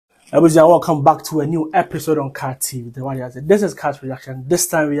Everyone, welcome back to a new episode on Kart TV. This is Kart's reaction. This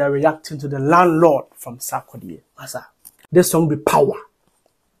time we are reacting to the Landlord from Sarkodie. This song be power.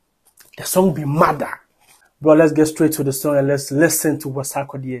 The song be murder. Bro, let's get straight to the song and let's listen to what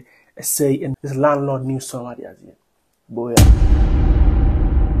Sarkodie is saying in this Landlord new song. Boy,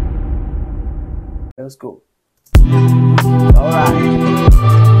 let's go. Alright.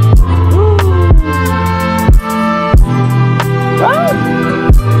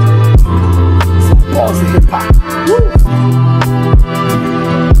 Hip hop.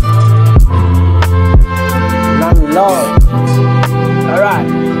 Landlord. Alright.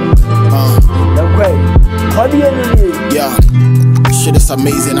 Yeah. Shit is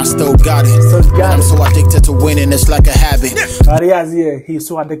amazing, I still got it. I'm so addicted to winning, it's like a habit. He's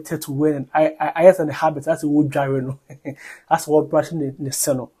so addicted to winning. I have the habit, that's what driving. That's what brushing in the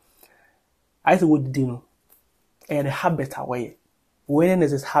sun. I said what dino. And the habit away. Winning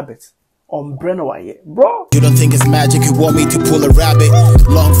is his habit. Bro. You don't think it's magic, you want me to pull a rabbit.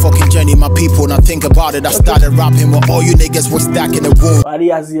 Long fucking journey, my people, now think about it. I started rapping while all you niggas were stacking the wound.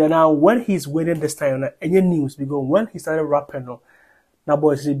 Now when he's winning this time, any news because when he started rapping, now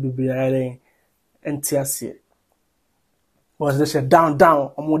boys should be and TSC. Was this shit down,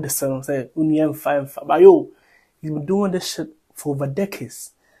 I'm on the sun, say, fine. But yo, he's been doing this shit for over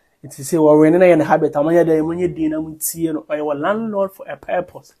decades. It's to say, well, we're in a habit, I'm when you're doing a landlord for a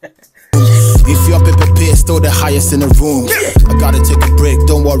purpose. If your paper still the highest in the room, I gotta take a break,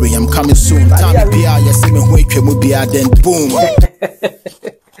 don't worry, I'm coming soon. Time to be out, you see me wake will be out, then boom.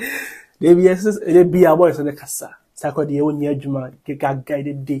 They be our boys on the casa. Sarkodie when you're Juma, get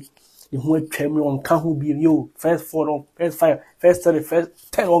guided day. The whole tremor on Kahu be you, first 4 on, first 5, first 30,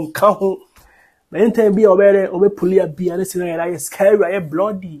 first 10 on Kahu. Then time be over Pulia be a listener, I scary,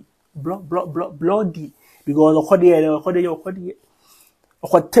 bloody. Bloody because Sarkodie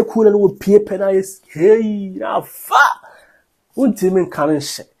what take cool and paper is hey now far one team in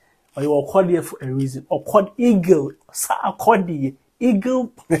currency or you Sarkodie for a reason or called eagle Sarkodie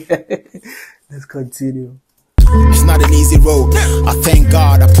eagle. Let's continue. It's not an easy road. I thank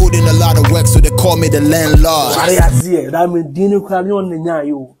God I put in a lot of work so they call me the landlord. That mean Dino can on the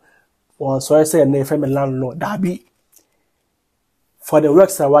you or so I say a name from a landlord that be for the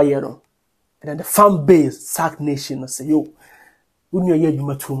works are why and then the fan base Sarknation say yo when you hear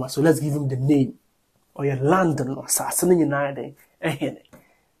you so let's give him the name or your landlord assassin united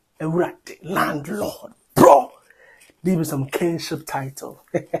landlord bro give me some kinship title.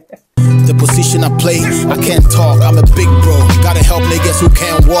 The position I play, I can't talk, I'm a big bro, gotta help niggas who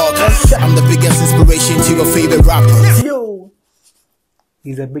can't walk. I'm the biggest inspiration to your favorite rapper. Yo,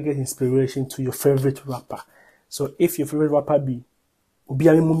 he's the biggest inspiration to your favorite rapper. So if your favorite rapper be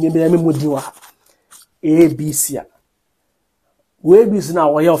ABC. Where is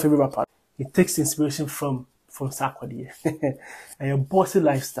now your favorite rapper? It takes inspiration from Sarkodie and your bossy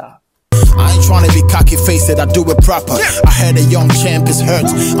lifestyle. I ain't trying to be cocky faced, I do it proper. I heard a young champ is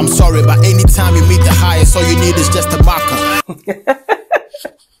hurt. I'm sorry, but anytime you meet the highest, all you need is just a marker.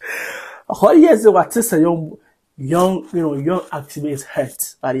 How years what is a young activist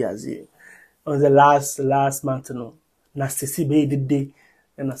hurt? On the last month, Nasty Bay the day.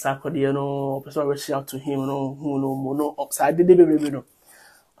 And Sarkodie, person reach out to him, no, upside the baby,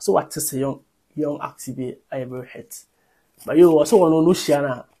 so what is a young activist I ever hurt? But you also want to know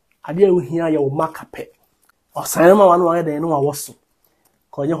Luciana. I didn't hear your mark up or sign one way they know I was so.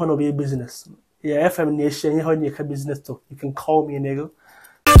 Call you want to be a business. Yeah, FM Nation, you have your business too. You can call me a nigga.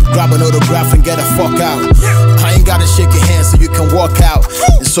 Grab an autograph and get a fuck out. I ain't gotta shake your hand so you can walk out.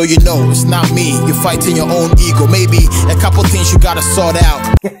 And so you know it's not me, you're fighting your own ego. Maybe a couple things you gotta sort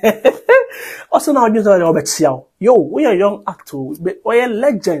out. Also now you know yo, we are young actor, but we are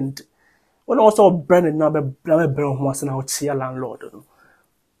legend. We also branded now once now cheer landlord.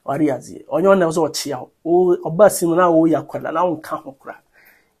 On your nose or cheer. Oh, a bus in now we are quite a long count crap.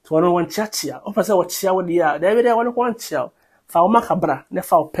 To one chachia, officer what cheer with the air, David, I want cheer. Foul macabra, ne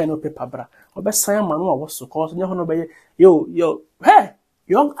foul pen or paper bra. Or best Simon was so cause no by yo, hey,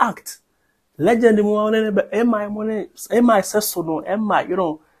 young act. Legend in one, but am I says so no, am I,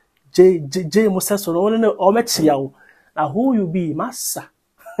 J Moses or Metio. Now who you be, massa?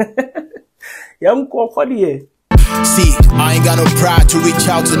 Young Sarkodie. See, I ain't got no pride to reach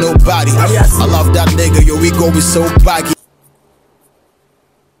out to nobody. I love that nigga, your ego is so baggy.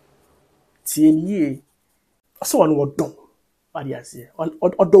 TNE. So one word done.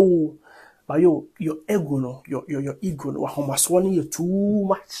 Although, but your ego no, your ego no, how much one you too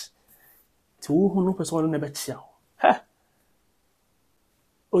much. Too who no person never chill. Ha.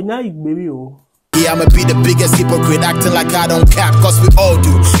 Oh, now baby, oh. Yeah, I'ma be the biggest hypocrite, acting like I don't cap, cause we all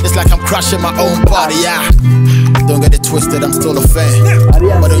do. It's like crashing my own body, yeah. Don't get it twisted, I'm still a fan.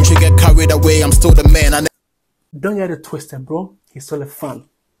 But don't you get carried away, I'm still the man. Don't get it twisted, bro. He's still a fan.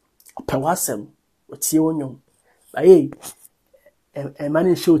 Pewasem, what's your own? Hey, a man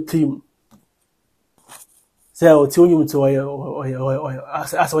in show team. Say, I'll tell you to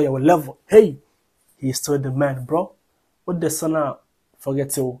as your level. Hey, he's still the man, bro. What the son forget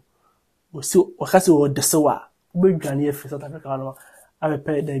to. We see what the soa. We can hear for South Africa. I'm a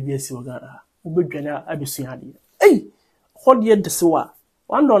pair that yes, you're gonna. We can have seen. Hey, what yet the soa?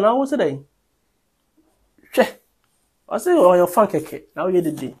 One dollar, now was a day. Che, I say, oh, your funk cake. Now you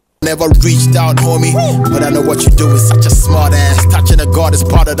did it. Never reached out, homie, but I know what you do is such a smart ass. Touching a god is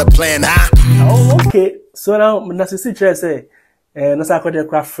part of the plan, huh? Oh, okay. So now, that's the situation. Say, no Sarkodie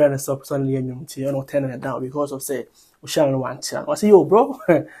craft friend is up suddenly and you're not turning it down because of say, we shall want to. I say, yo, bro,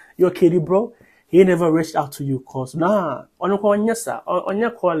 you're kiddie, bro. He never reached out to you, cause nah, on your call, yes, sir, on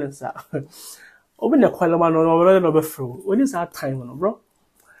your calling, sir. Open the call, man, no, through. When is that time, bro?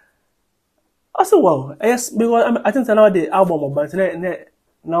 I said, well, yes, because I think nowadays album, but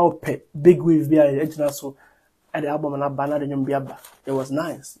now pay big wave behind the so at the album and a banner in it was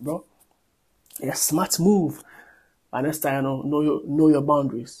nice, bro. A smart move. But next time, know your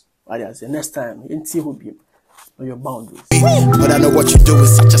boundaries. What I say, next time, you see who be know your boundaries. But I know what you do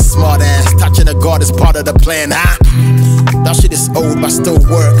is such a smart ass. Touching a god is part of the plan, huh? That shit is old, but still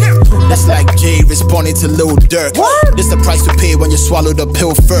work. That's like Jay responding to Lil Durk. This the price to pay when you swallow the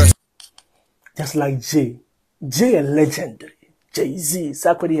pill first. Just like Jay a legendary. Jay-Z,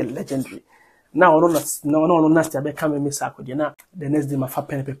 Sarkodie a legendary. Now, no, nasty, I become Miss Sarkodie. Now, the next day, my fat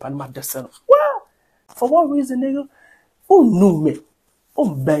pen paper and my descent. Well, for what reason, nigga? Oh, no, me. Oh,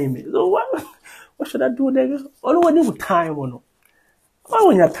 buy me. So, what should I do, nigga? Oh, no, I need time, or no? Why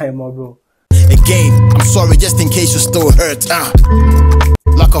want your time, bro? Again, I'm sorry, just in case you still hurt.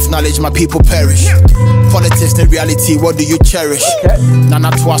 Lack of knowledge, my people perish. Politics and reality, what do you cherish?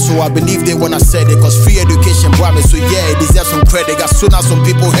 Nana twice, so I believe they when I said it. Cause free education, boy, so yeah, it deserves some credit. As soon as some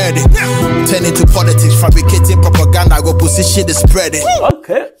people heard it, turn into politics, fabricating propaganda, go position the spread it.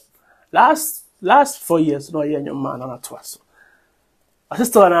 Okay. Last 4 years, no, yeah, your man, Nana twice.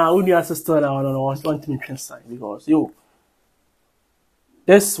 Sister now, only a sister now, I don't know, want me to sign because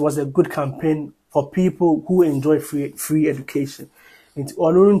this was a good campaign for people who enjoy free education. Into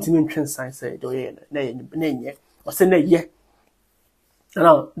all to me sign said, oh yeah, or say yeah.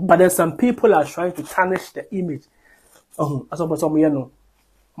 Now, but then some people are trying to tarnish the image. Oh, as about some no,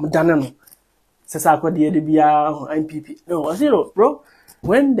 Madano says I could the MPP. No, I say bro,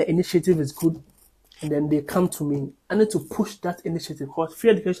 when the initiative is good, and then they come to me, I need to push that initiative because free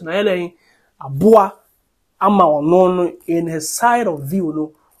education. I like a boa, ama or no in his side of view,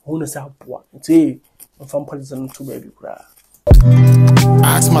 no, who knows how boa. It's a from politician to baby cry.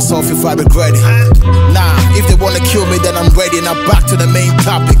 I ask myself if I regret it. Nah, if they wanna kill me, then I'm ready. Now back to the main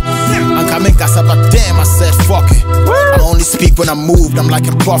topic. I'm coming, but damn, I said fuck it. I only speak when I'm moved, I'm like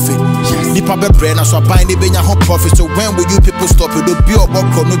a prophet. Nipa be brain, so I bind it in your home profit. So when will you people stop it? Don't be a work,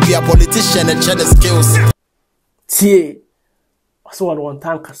 no be a politician and share the skills. Tie, so I want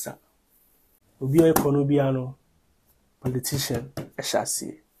tankasa. Be a Konubiano politician, I shall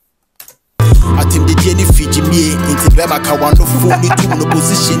see. I think the Jenny Fiji me into Bemaka one of 42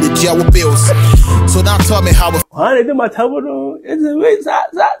 position the Jia bills. So now tell me how I did my table. It's a way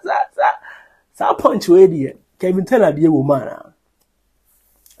that punch way. Kevin tell a dear woman. I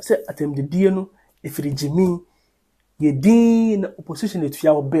said, at him the dear no, if it is Jimmy, ye dean opposition to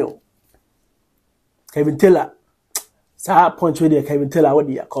your bill. Kevin tell her, Sa punch way, Kevin tell her what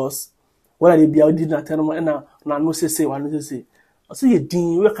the cause. What are they be out did not tell me now, no say one say. I say, ye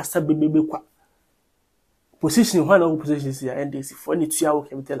dean, we can start baby. Position one of positions here and this for any 2 hours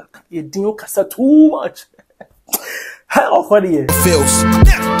can tell her you didn't cast too much. How funny feels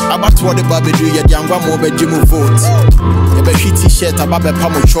about what the baby do your young one more bedroom vote. You bet she t-shirt about a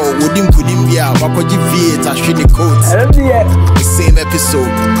pamucho wouldn't be out what could you be a shiny coat. The same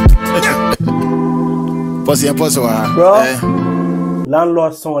episode. Bro,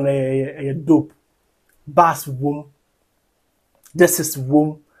 landlord son a dope bass womb. This is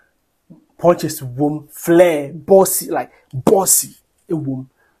womb. Punches womb, flair, bossy, like bossy a womb.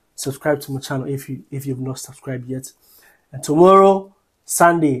 Subscribe to my channel if you've not subscribed yet. And tomorrow,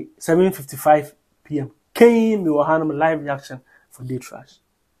 Sunday, 7:55 p.m. Came we will have a live reaction for Day Trash.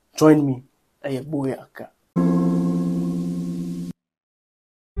 Join me. Booyaka.